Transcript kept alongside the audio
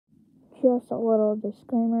Just a little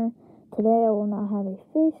disclaimer. Today I will not have a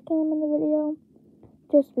face cam in the video,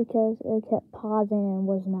 just because it kept pausing and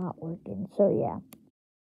was not working. So yeah.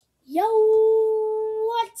 Yo,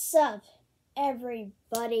 what's up,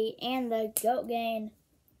 everybody and the Goat Gang?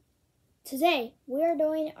 Today we are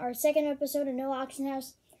doing our second episode of No Auction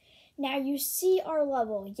House. Now you see our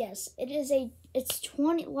level. Yes, it's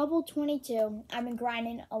level 22. I've been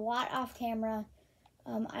grinding a lot off camera.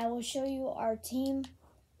 I will show you our team.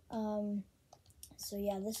 So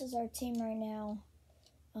yeah, this is our team right now.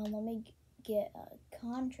 Let me get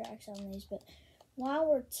contracts on these. But while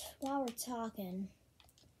we're talking,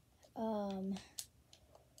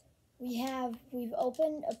 we've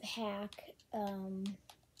opened a pack.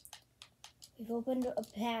 We've opened a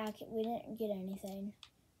pack. We didn't get anything.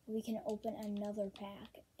 We can open another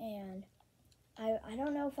pack, and I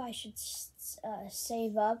don't know if I should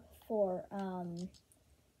save up for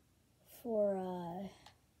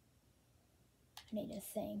I need to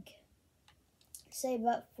think. Save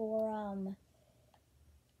up for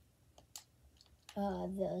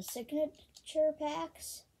the signature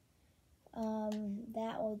packs.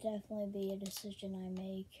 That will definitely be a decision I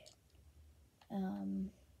make.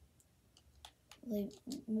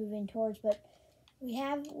 Moving towards, but we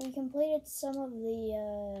completed some of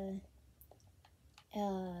the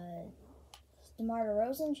DeMar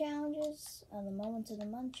DeRozan challenges, the Moments of the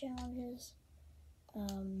Month challenges,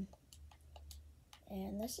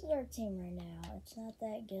 and this is our team right now. It's not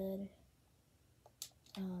that good,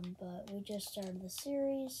 but we just started the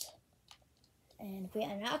series, and if we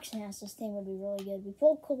had an auction house, this team would be really good. We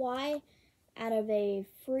pulled Kawhi out of a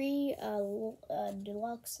free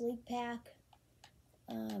deluxe league pack,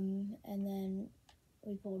 and then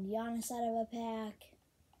we pulled Giannis out of a pack,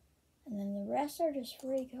 and then the rest are just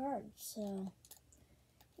free cards. So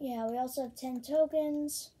yeah, we also have 10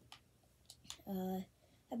 tokens.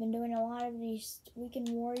 I've been doing a lot of these Weekend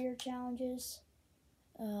Warrior challenges.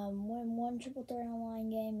 Win one triple threat online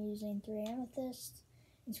game using 3 amethysts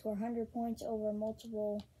and score 100 points over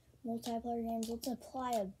multiple multiplayer games. Let's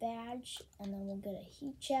apply a badge, and then we'll get a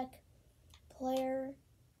heat check player,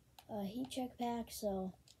 a heat check pack,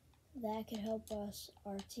 so that could help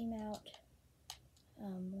our team out.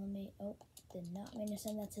 Did not mean to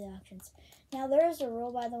send that to the auctions. Now, there is a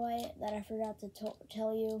rule, by the way, that I forgot to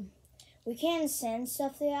tell you. We can send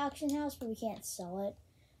stuff to the auction house, but we can't sell it.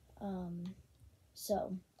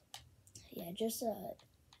 So, yeah, just a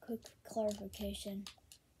quick clarification.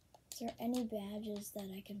 Is there any badges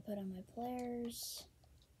that I can put on my players?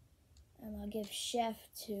 I'll give Chef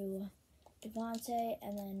to Devontae,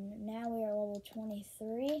 and then now we are level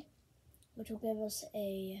 23, which will give us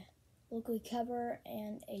a locally cover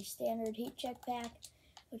and a standard heat check pack,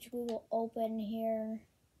 which we will open here.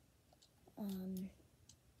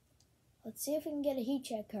 Let's see if we can get a heat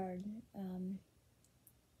check card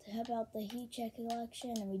to help out the heat check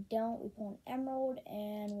collection, and we don't. We pull an emerald,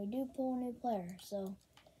 and we do pull a new player, so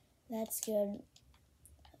that's good.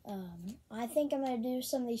 I think I'm going to do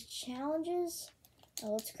some of these challenges.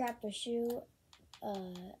 Let's craft a shoe.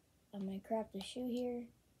 I'm going to craft a shoe here,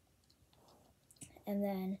 and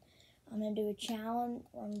then I'm going to do a challenge.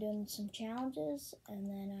 I'm doing some challenges, and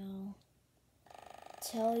then I'll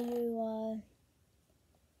tell you,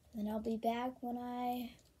 then I'll be back when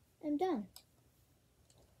I am done.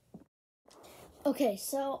 Okay,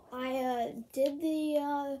 so I did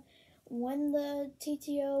the win the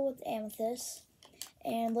TTO with Amethyst,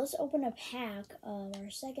 and let's open a pack. Our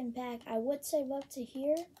second pack. I would save up to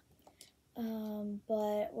here,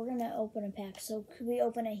 but we're gonna open a pack. So could we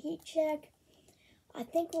open a heat check? I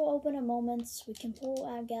think we'll open a Moments. We can pull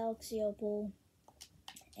out Galaxy Opal,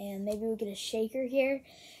 and maybe we get a shaker here.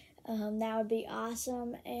 That would be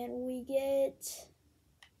awesome. And we get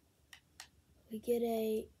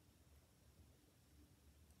a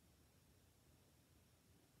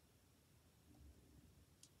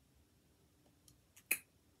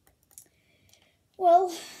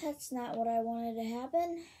well, that's not what I wanted to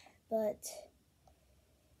happen, but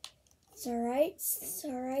it's alright. It's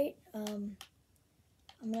alright. I'm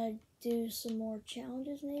gonna do some more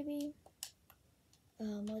challenges maybe.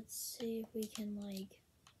 Let's see if we can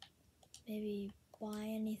maybe buy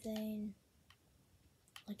anything.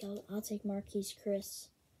 I'll take Marquise Chris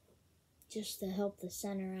just to help the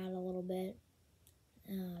center out a little bit.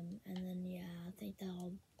 And then yeah, I think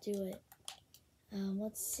that'll do it.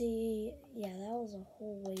 Let's see. Yeah, that was a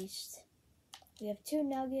whole waste. We have 2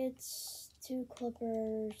 Nuggets, 2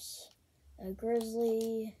 Clippers, a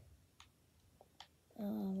Grizzly.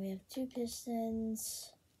 We have 2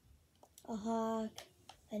 Pistons, a Hawk,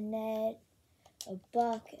 a Net, a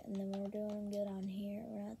Buck, and then we're doing good on here.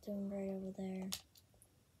 We're not doing great over there.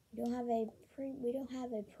 We we don't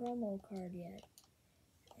have a promo card yet,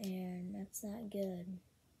 and that's not good.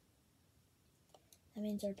 That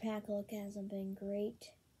means our pack luck hasn't been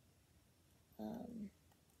great.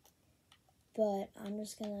 But I'm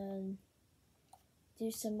just gonna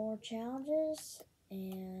do some more challenges,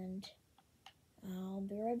 and I'll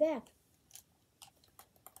be right back.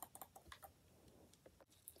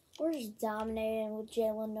 We're just dominating with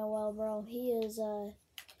Jaylen Nowell, bro. He's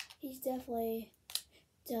definitely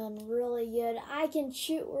done really good. I can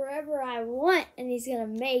shoot wherever I want, and he's gonna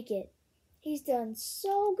make it. He's done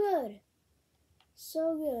so good.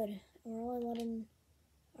 So good. We're only letting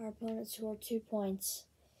our opponent score 2 points.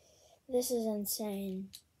 This is insane.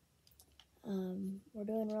 We're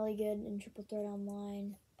doing really good in Triple Threat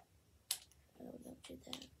Online. Oh, don't do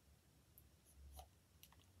that.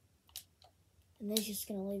 And they're just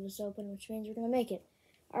going to leave us open, which means we're going to make it.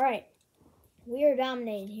 Alright. We are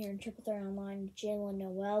dominating here in Triple Threat Online. Jaylen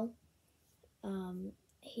Nowell.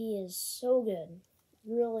 He is so good.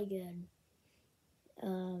 Really good.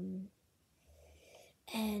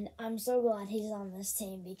 And I'm so glad he's on this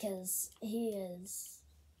team because he's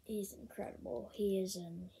incredible. He is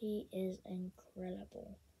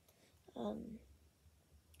incredible.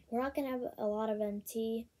 We're not going to have a lot of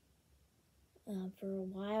MT for a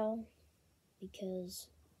while because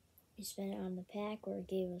we spent it on the pack where it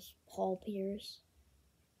gave us Paul Pierce,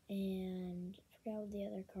 and I forgot what the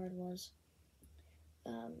other card was.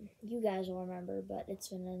 You guys will remember, but it's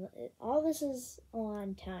been all this is a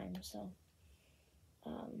long time, so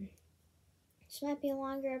this might be a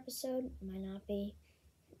longer episode, it might not be,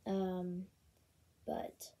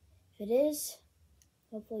 but if it is,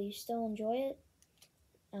 hopefully you still enjoy it.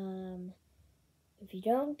 If you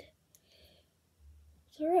don't,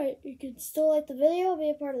 it's alright. You can still like the video, be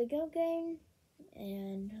a part of the Go Game,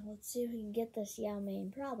 and let's see if we can get this Yao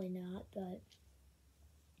Ming. Probably not, but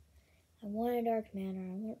I want a Dark Manor.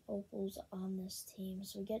 I want Opals on this team,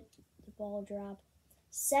 so we get the ball drop.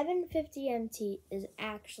 750 MT is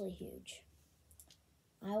actually huge.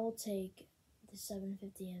 I will take the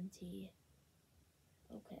 750 MT.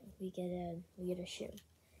 Okay, we get a shoe.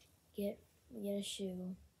 We get a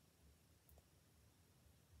shoe.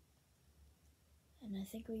 And I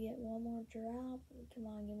think we get one more drop. Come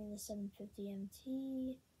on, give me the 750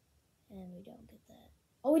 MT. And we don't get that.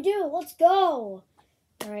 Oh, we do! Let's go!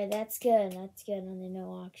 Alright, that's good. That's good on the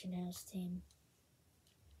No Auction House team.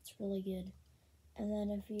 It's really good. And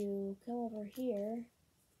then if you come over here,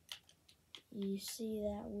 you see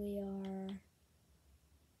that we are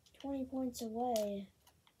 20 points away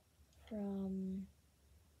from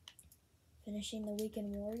finishing the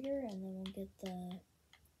Weekend Warrior, and then we'll get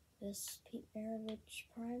this Pete Maravich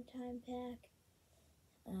Primetime pack,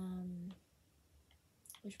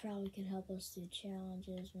 which probably could help us do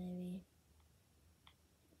challenges, maybe.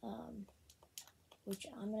 Which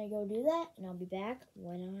I'm gonna go do that, and I'll be back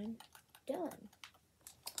when I'm done.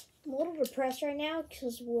 I'm a little depressed right now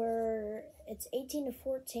because it's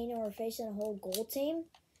 18-14 and we're facing a whole gold team.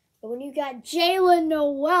 But when you got Jaylen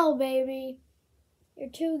Nowell, baby,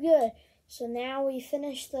 you're too good. So now we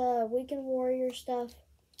finish the Weekend Warrior stuff,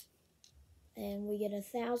 and we get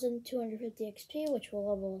 1,250 XP, which will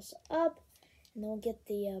level us up, and then we'll get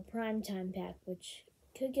the Primetime pack, which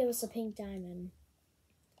could give us a pink diamond.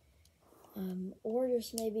 Or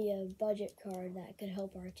just maybe a budget card that could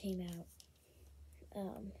help our team out.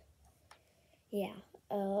 Yeah,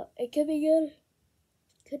 it could be good,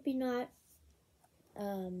 could be not.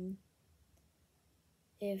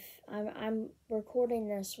 If I'm recording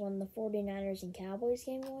this when the 49ers and Cowboys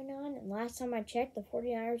game going on, and last time I checked, the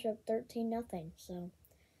 49ers are up 13-0, so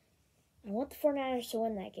I want the 49ers to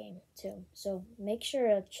win that game, too. So make sure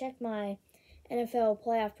to check my NFL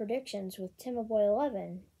playoff predictions with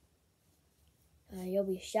TimAboy11. You'll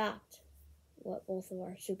be shocked what both of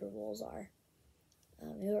our Super Bowls are.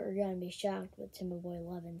 You're going to be shocked what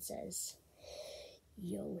TimAboy11 says.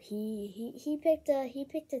 Yo, he picked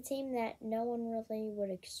a team that no one really would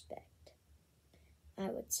expect, I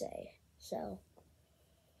would say. So,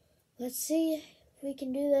 let's see if we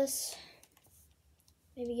can do this.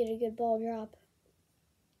 Maybe get a good ball drop.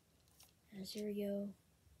 As here we go.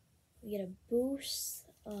 We get a boost.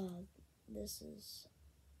 This is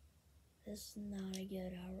not a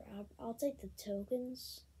good. I'll take the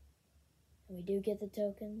tokens. And we do get the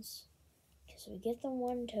tokens. Okay, so we get the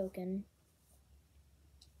one token.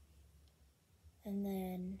 And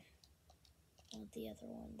then, not the other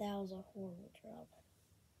one. That was a horrible drop.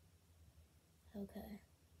 Okay.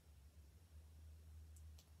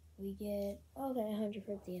 We get,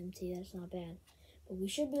 150 MT. That's not bad. But we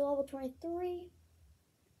should be level 23.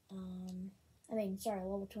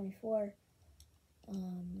 Level 24.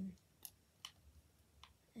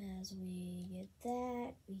 as we get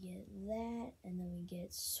that, and then we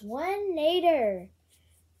get Swannator,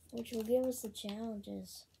 which will give us the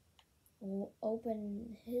challenges. We'll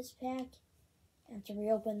open his pack after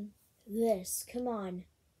we open this. Come on.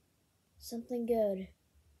 Something good.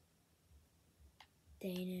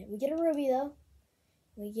 Dang it. We get a Ruby, though.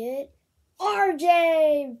 We get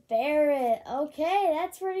RJ Barrett. Okay,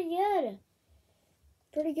 that's pretty good.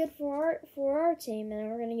 Pretty good for our team.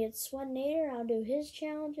 And we're going to get Swannator. I'll do his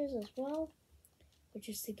challenges as well, which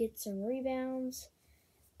is to get some rebounds.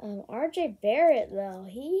 RJ Barrett, though,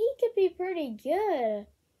 he could be pretty good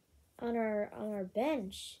on our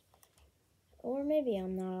bench. Or maybe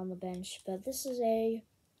I'm not on the bench, but this is a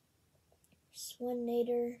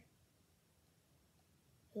Swannator.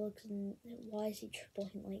 Why is he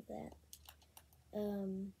tripling like that?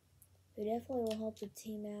 It definitely will help the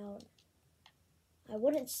team out. I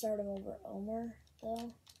wouldn't start him over Omer,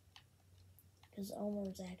 though, because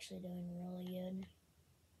Omer's actually doing really good.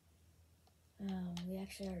 We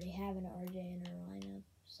actually already have an RJ in our lineup,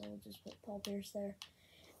 so we'll just put Paul Pierce there.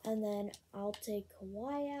 And then I'll take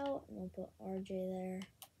Kawhi out, and we'll put RJ there.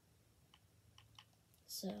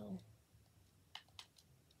 So,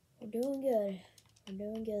 we're doing good. We're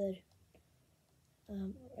doing good.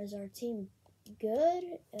 Is our team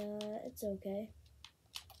good? It's okay.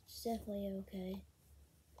 It's definitely okay.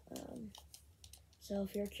 So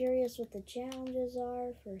if you're curious what the challenges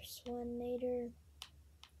are for Swannator,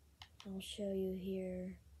 I'll show you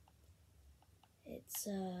here. It's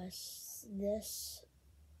this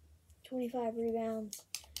 25 rebounds,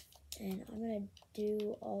 and I'm gonna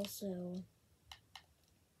do also.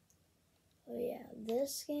 Oh yeah,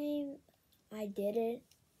 this game I did it,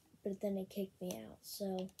 but then it kicked me out.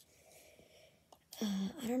 So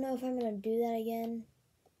I don't know if I'm gonna do that again.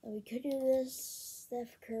 We could do this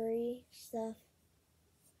Steph Curry stuff.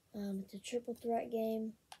 It's a triple threat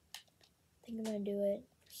game. I think I'm gonna do it.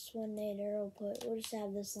 Swannator, we'll just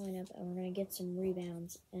have this lineup, and we're gonna get some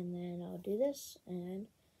rebounds, and then I'll do this, and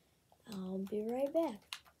I'll be right back.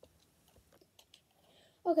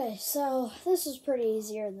 Okay, so this is pretty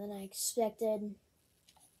easier than I expected.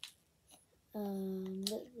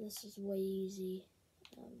 This is way easy.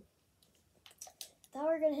 Thought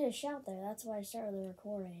we were gonna hit a shout there. That's why I started the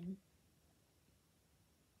recording.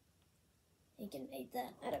 You can make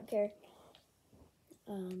that. I don't care.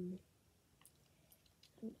 I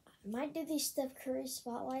might do these Steph Curry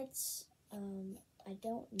spotlights. I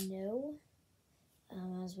don't know.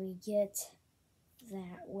 As we get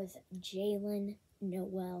that with Jaylen,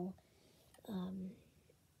 Nowell.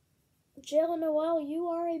 Jaylen Nowell, you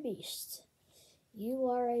are a beast. You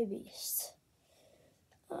are a beast.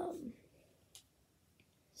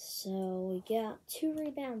 So we got 2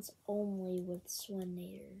 rebounds only with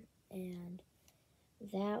Swannator, and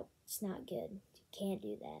that's not good. You can't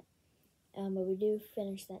do that. But we do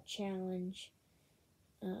finish that challenge,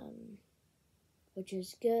 which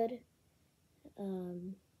is good.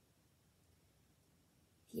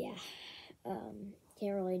 Yeah,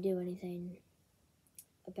 can't really do anything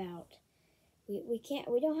about. We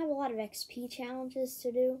don't have a lot of XP challenges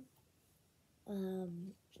to do,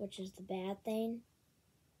 which is the bad thing.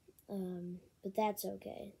 But that's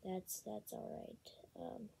okay. That's all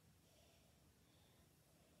right.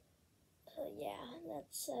 Yeah,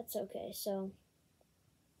 that's okay. So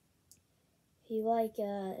if you like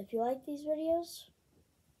these videos,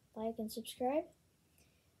 like and subscribe.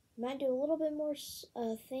 Might do a little bit more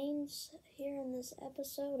things here in this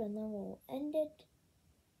episode, and then we'll end it.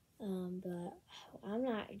 But I'm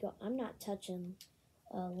not touching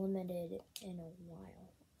limited in a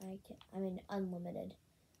while. I mean unlimited,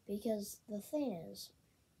 because the thing is,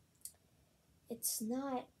 it's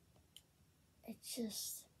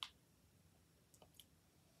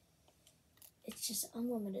just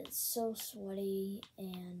unlimited. It's so sweaty,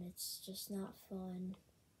 and it's just not fun.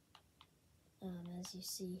 As you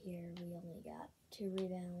see here, we only got 2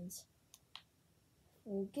 rebounds.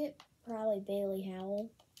 We'll get probably Bailey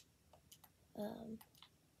Howell.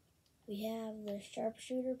 We have the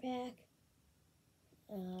sharpshooter pack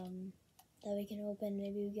that we can open.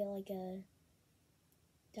 Maybe we get like a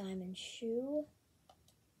diamond shoe.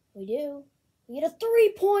 We do. We get a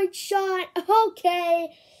 3-point shot.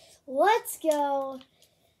 Okay, let's go.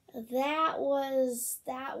 That was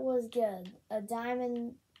good. A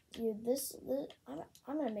diamond. Dude,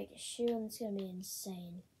 I'm gonna make a shoe, and it's gonna be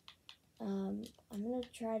insane. I'm gonna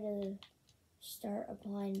try to start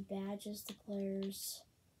applying badges to players,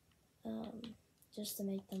 just to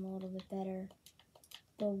make them a little bit better.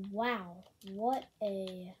 But wow, what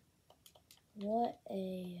a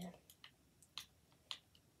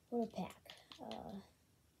pack.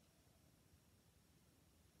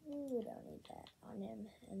 that on him.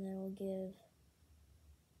 And then we'll give...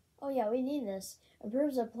 Oh yeah, we need this.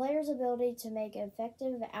 Improves a player's ability to make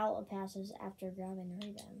effective outlet passes after grabbing a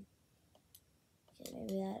rebound.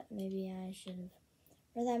 Okay, maybe I should have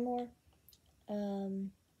read that more.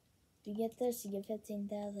 If you get this, you get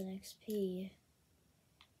 15,000 XP.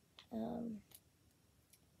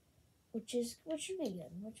 Which should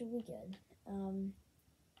be good. I'm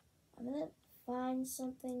gonna find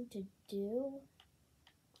something to do.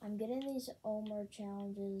 I'm getting these Omer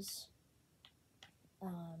challenges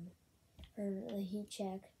for the heat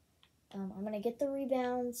check. I'm gonna get the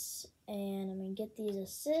rebounds and I'm gonna get these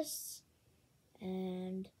assists,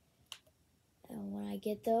 and when I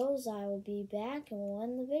get those, I will be back and we'll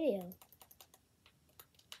end the video.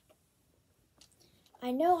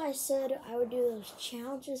 I know I said I would do those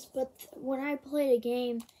challenges, but when I played a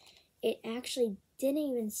game, it actually didn't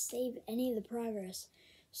even save any of the progress.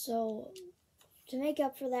 So to make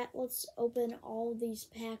up for that, let's open all these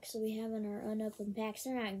packs that we have in our unopened packs.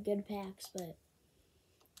 They're not good packs, but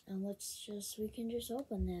we can just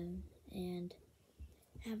open them and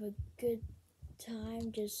have a good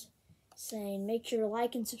time. Just saying, make sure to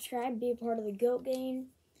like and subscribe, be a part of the GOAT game,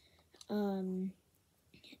 and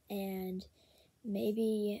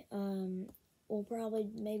maybe we'll probably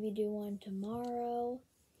do one tomorrow,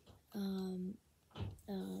 and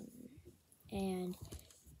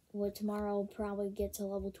tomorrow will probably get to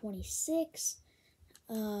level 26.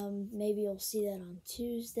 Maybe you'll see that on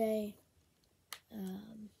Tuesday.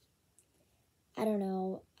 I don't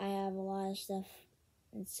know. I have a lot of stuff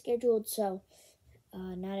scheduled, so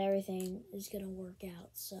not everything is gonna work out.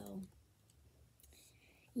 So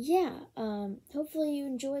yeah, hopefully you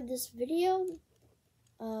enjoyed this video.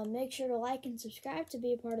 Make sure to like and subscribe to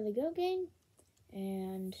be a part of the GOAT game,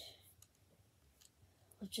 and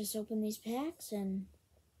let's just open these packs, and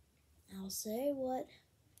I'll say what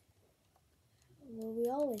we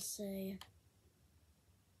always say.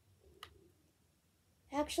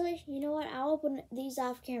 Actually, you know what? I'll open these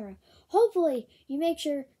off camera. Hopefully, you make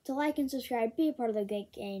sure to like and subscribe, be a part of the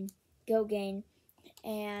GOAT game,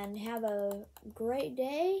 and have a great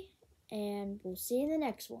day, and we'll see you in the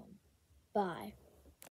next one. Bye.